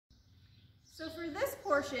So for this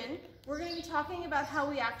portion, we're going to be talking about how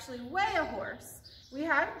we actually weigh a horse. We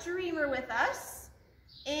have Dreamer with us,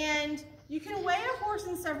 and you can weigh a horse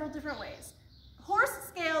in several different ways. Horse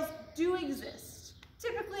scales do exist,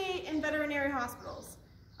 typically in veterinary hospitals.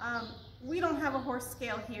 We don't have a horse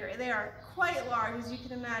scale here. They are quite large, as you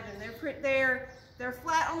can imagine. They're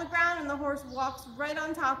flat on the ground and the horse walks right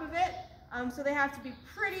on top of it, so they have to be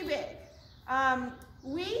pretty big.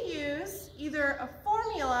 We use either a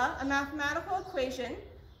formula, a mathematical equation,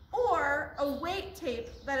 or a weight tape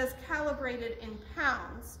that is calibrated in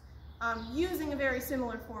pounds using a very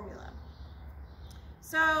similar formula.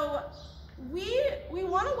 So we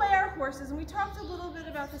want to weigh our horses, and we talked a little bit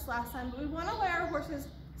about this last time, but we want to weigh our horses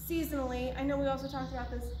seasonally. I know we also talked about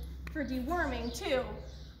this for deworming too.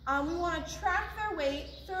 We want to track their weight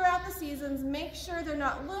throughout the seasons, make sure they're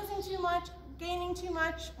not losing too much, gaining too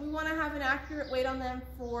much. We want to have an accurate weight on them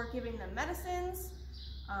for giving them medicines,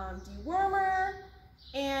 dewormer,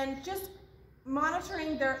 and just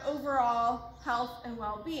monitoring their overall health and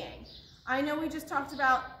well-being. I know we just talked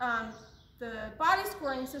about the body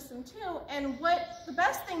scoring system too, and what the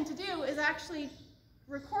best thing to do is actually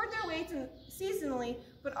record their weights seasonally,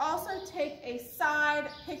 but also take a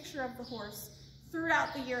side picture of the horse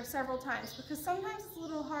throughout the year several times, because sometimes it's a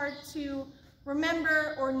little hard to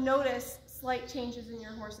remember or notice slight changes in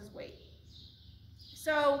your horse's weight.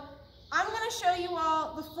 So I'm going to show you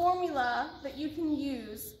all the formula that you can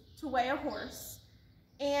use to weigh a horse.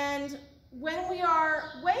 And when we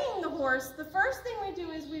are weighing the horse, the first thing we do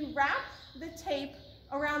is we wrap the tape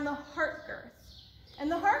around the heart girth. And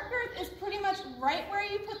the heart girth is pretty much right where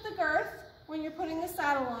you put the girth when you're putting the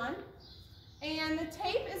saddle on. And the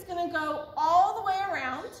tape is going to go all the way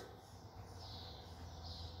around.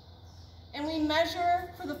 And we measure,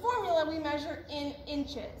 for the formula, we measure in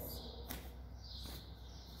inches.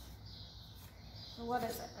 So what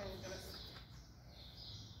is it?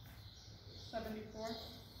 74.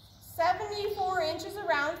 74 inches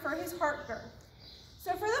around for his heart girth.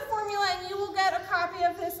 So for the formula, and you will get a copy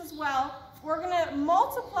of this as well, we're going to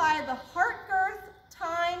multiply the heart girth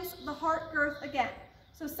times the heart girth again.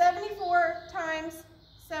 So 74 times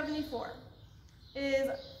 74 is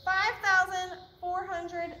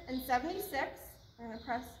 5,476. We're going to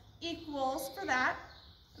press equals for that.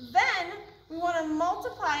 Then we want to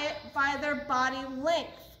multiply it by their body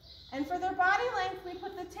length. And for their body length, we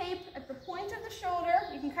put the tape at the point of the shoulder.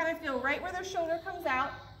 You can kind of feel right where their shoulder comes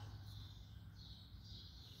out.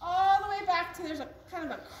 All the way back to, there's a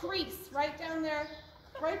kind of a crease right down their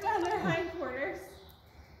hindquarters.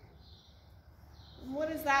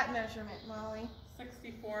 What is that measurement, Molly?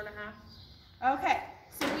 64.5. Okay,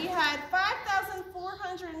 so we had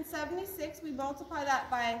 5,476. We multiply that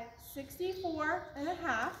by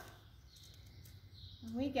 64.5.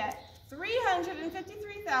 And we get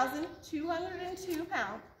 353,202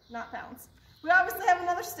 pounds, not pounds. We obviously have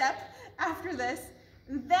another step after this.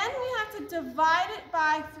 Then we have to divide it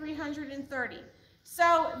by 330.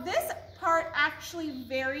 So this part actually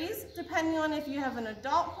varies depending on if you have an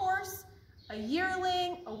adult horse, a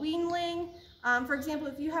yearling, a weanling. For example,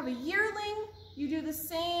 if you have a yearling, you do the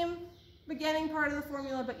same beginning part of the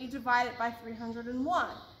formula, but you divide it by 301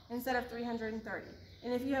 instead of 330.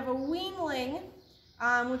 And if you have a weanling,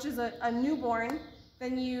 which is a newborn,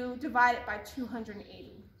 then you divide it by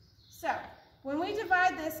 280. So when we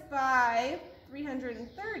divide this by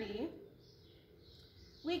 330,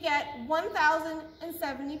 we get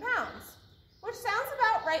 1,070 pounds, which sounds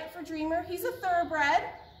about right for Dreamer. He's a thoroughbred.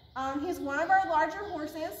 He's one of our larger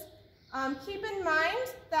horses. Keep in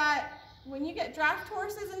mind that when you get draft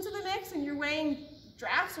horses into the mix and you're weighing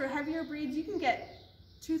drafts or heavier breeds, you can get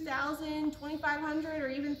 2,000, 2,500, or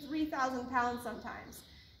even 3,000 pounds sometimes.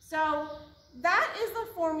 So that is the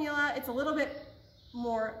formula. It's a little bit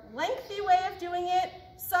more lengthy way of doing it.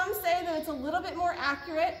 Some say that it's a little bit more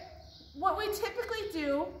accurate. What we typically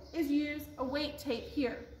do is use a weight tape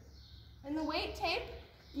here. And the weight tape,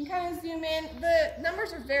 you can kind of zoom in. The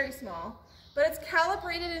numbers are very small, but it's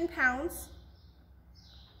calibrated in pounds.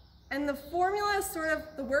 And the formula is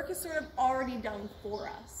the work is sort of already done for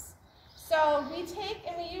us. So we take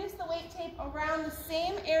and we use the weight tape around the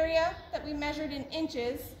same area that we measured in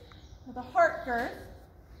inches with the heart girth.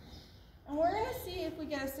 And we're going to see if we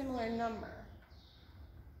get a similar number.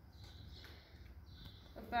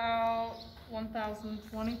 About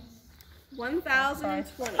 1,020.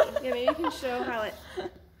 1,020. Yeah, maybe you can show how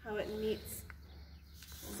it meets.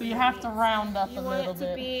 So you have to round up a little bit. You want it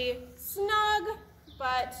to be snug,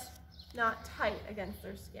 but not tight against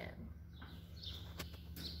their skin.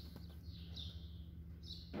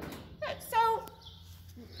 Good,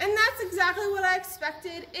 and that's exactly what I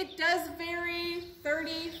expected. It does vary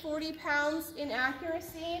 30, 40 40 pounds in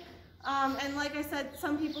accuracy. And like I said,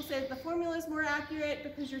 some people say that the formula is more accurate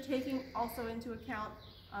because you're taking also into account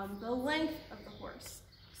the length of the horse.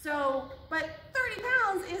 So, but 30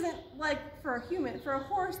 pounds isn't like for a human. For a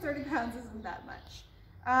horse, 30 pounds isn't that much.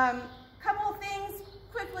 Couple of things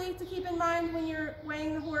quickly to keep in mind when you're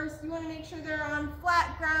weighing the horse. You want to make sure they're on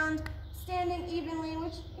flat ground, standing evenly,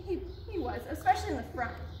 which he was, especially in the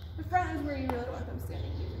front. The front is where you really want them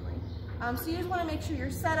standing evenly. So you just want to make sure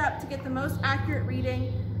you're set up to get the most accurate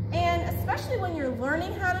reading. And especially when you're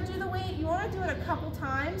learning how to do the weight, you want to do it a couple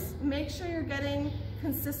times. Make sure you're getting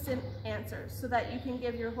consistent answers so that you can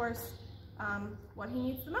give your horse what he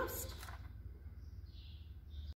needs the most.